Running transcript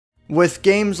With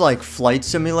games like Flight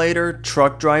Simulator,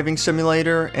 Truck Driving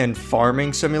Simulator, and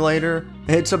Farming Simulator,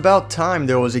 it's about time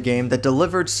there was a game that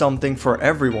delivered something for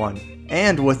everyone,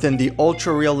 and within the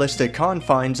ultra-realistic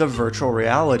confines of virtual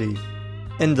reality.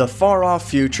 In the far-off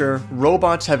future,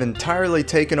 robots have entirely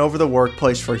taken over the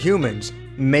workplace for humans,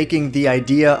 making the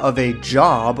idea of a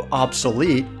job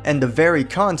obsolete, and the very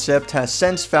concept has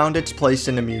since found its place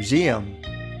in a museum.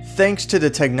 Thanks to the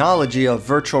technology of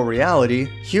virtual reality,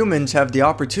 humans have the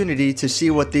opportunity to see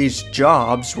what these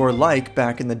jobs were like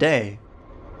back in the day.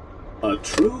 A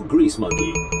true grease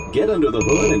monkey. Get under the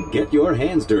hood and get your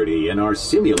hands dirty in our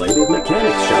simulated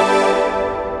mechanics shop.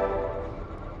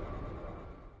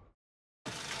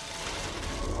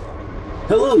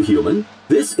 Hello, human.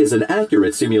 This is an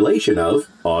accurate simulation of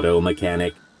auto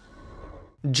mechanic.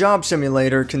 Job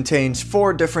Simulator contains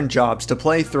 4 different jobs to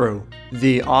play through: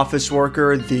 the office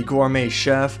worker, the gourmet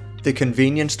chef, the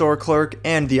convenience store clerk,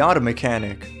 and the auto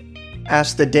mechanic.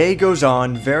 As the day goes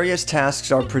on, various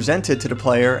tasks are presented to the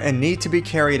player and need to be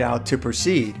carried out to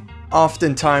proceed,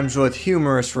 oftentimes with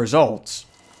humorous results.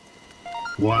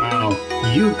 Wow,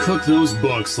 you cook those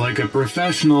books like a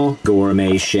professional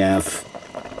Gourmet chef.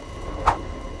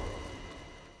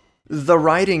 The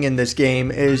writing in this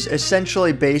game is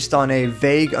essentially based on a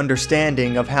vague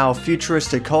understanding of how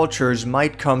futuristic cultures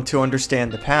might come to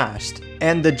understand the past,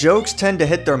 and the jokes tend to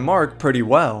hit their mark pretty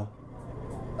well.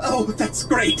 Oh, that's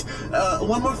great!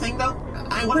 One more thing though.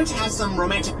 I wanted to have some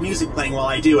romantic music playing while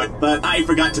I do it, but I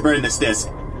forgot to burn this disc.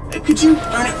 Could you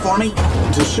burn it for me?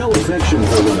 To show affection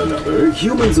for one another,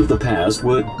 humans of the past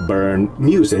would burn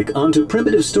music onto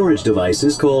primitive storage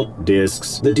devices called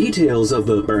discs. The details of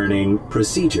the burning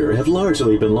procedure have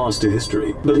largely been lost to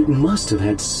history, but it must have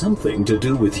had something to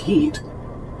do with heat.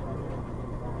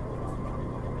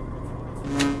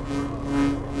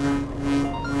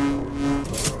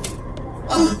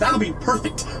 Oh, that'll be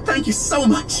perfect. Thank you so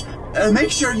much.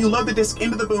 Make sure you load the disc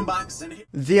into the boombox and hit...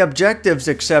 The objectives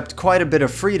accept quite a bit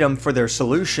of freedom for their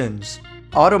solutions.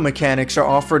 Auto mechanics are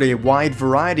offered a wide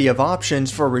variety of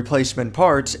options for replacement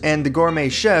parts, and the gourmet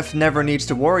chef never needs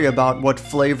to worry about what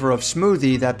flavor of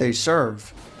smoothie that they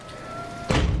serve.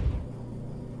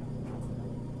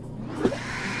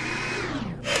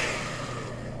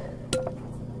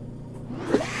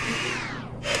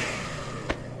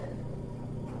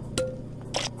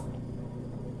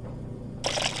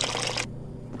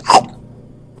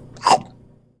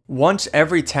 Once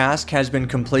every task has been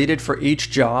completed for each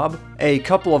job, a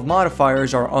couple of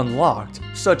modifiers are unlocked,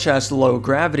 such as low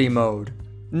gravity mode.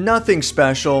 Nothing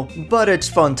special, but it's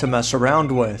fun to mess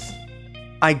around with.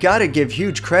 I gotta give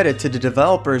huge credit to the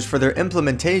developers for their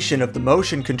implementation of the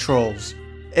motion controls.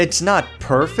 It's not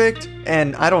perfect,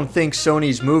 and I don't think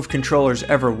Sony's Move controllers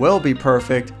ever will be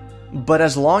perfect, but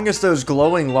as long as those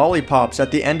glowing lollipops at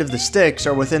the end of the sticks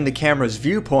are within the camera's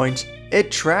viewpoints,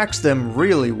 it tracks them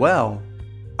really well.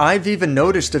 I've even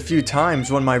noticed a few times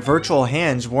when my virtual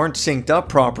hands weren't synced up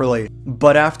properly,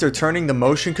 but after turning the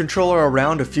motion controller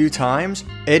around a few times,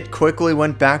 it quickly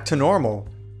went back to normal.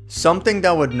 Something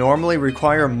that would normally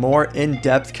require more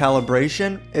in-depth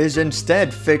calibration is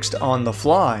instead fixed on the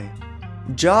fly.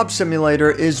 Job Simulator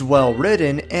is well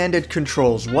written and it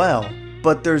controls well,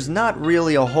 but there's not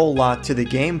really a whole lot to the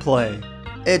gameplay.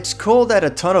 It's cool that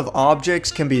a ton of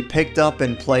objects can be picked up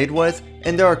and played with,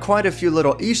 and there are quite a few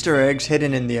little Easter eggs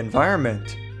hidden in the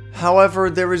environment. However,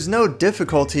 there is no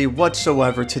difficulty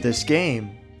whatsoever to this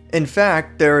game. In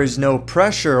fact, there is no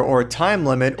pressure or time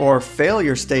limit or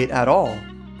failure state at all.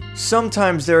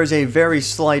 Sometimes there is a very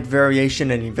slight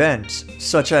variation in events,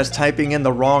 such as typing in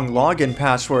the wrong login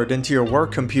password into your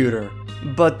work computer,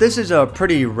 but this is a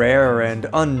pretty rare and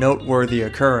unnoteworthy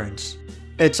occurrence.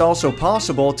 It's also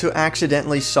possible to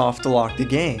accidentally soft lock the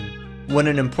game. When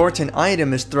an important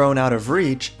item is thrown out of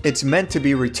reach, it's meant to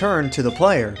be returned to the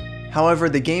player. However,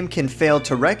 the game can fail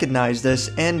to recognize this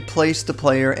and place the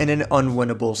player in an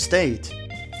unwinnable state.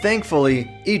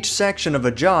 Thankfully, each section of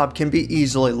a job can be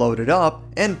easily loaded up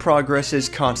and progress is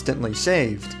constantly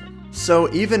saved.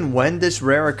 So even when this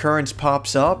rare occurrence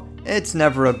pops up, it's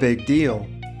never a big deal.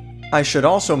 I should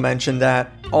also mention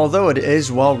that, although it is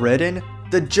well written,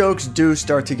 the jokes do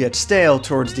start to get stale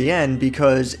towards the end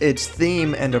because its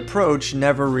theme and approach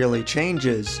never really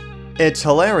changes. It's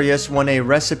hilarious when a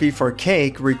recipe for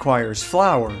cake requires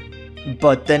flour,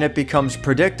 but then it becomes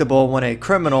predictable when a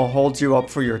criminal holds you up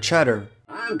for your cheddar.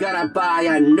 I'm gonna buy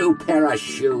a new pair of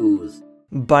shoes.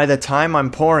 By the time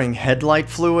I'm pouring headlight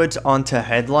fluids onto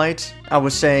headlights, I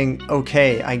was saying,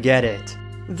 okay, I get it.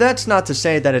 That's not to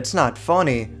say that it's not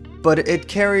funny, but it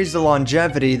carries the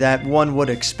longevity that one would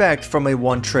expect from a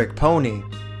one-trick pony.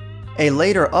 A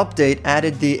later update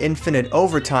added the infinite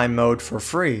overtime mode for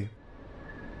free.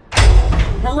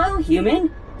 Hello,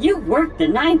 human. You've worked the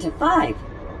 9 to 5,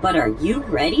 but are you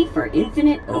ready for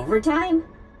infinite overtime?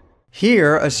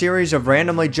 Here, a series of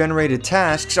randomly generated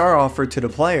tasks are offered to the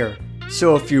player.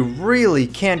 So if you really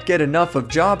can't get enough of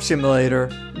Job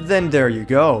Simulator, then there you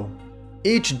go.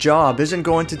 Each job isn't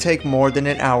going to take more than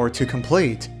an hour to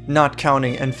complete, not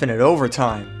counting infinite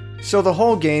overtime. So the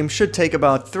whole game should take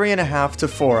about 3.5 to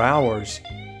 4 hours.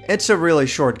 It's a really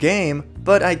short game,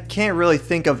 but I can't really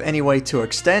think of any way to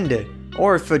extend it,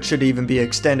 or if it should even be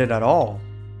extended at all.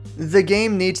 The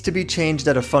game needs to be changed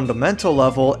at a fundamental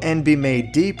level and be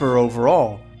made deeper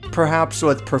overall, perhaps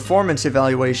with performance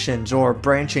evaluations or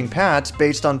branching paths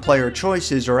based on player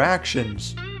choices or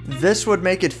actions. This would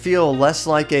make it feel less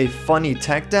like a funny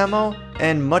tech demo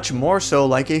and much more so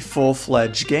like a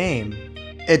full-fledged game.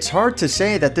 It's hard to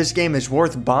say that this game is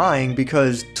worth buying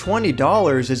because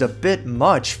 $20 is a bit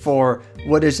much for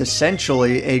what is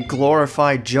essentially a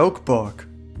glorified joke book.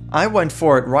 I went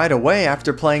for it right away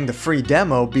after playing the free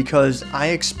demo because I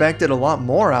expected a lot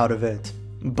more out of it.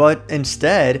 But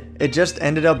instead, it just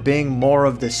ended up being more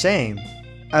of the same.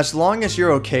 As long as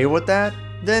you're okay with that,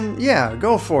 then yeah,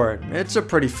 go for it. It's a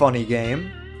pretty funny game.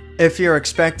 If you're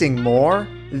expecting more,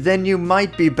 then you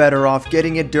might be better off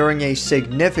getting it during a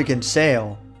significant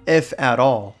sale, if at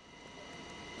all.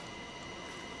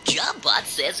 JobBot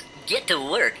says get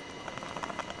to work.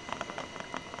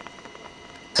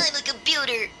 I'm a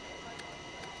computer.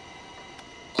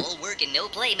 All work and no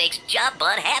play makes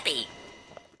JobBot happy.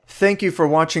 Thank you for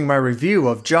watching my review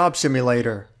of Job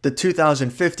Simulator, the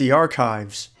 2050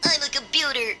 archives. I'm a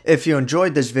computer. If you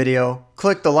enjoyed this video,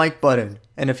 click the like button,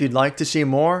 and if you'd like to see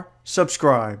more,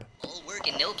 subscribe. All work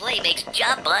and no play makes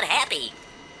JobBot happy.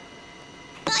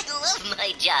 I love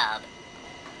my job.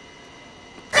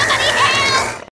 Somebody help!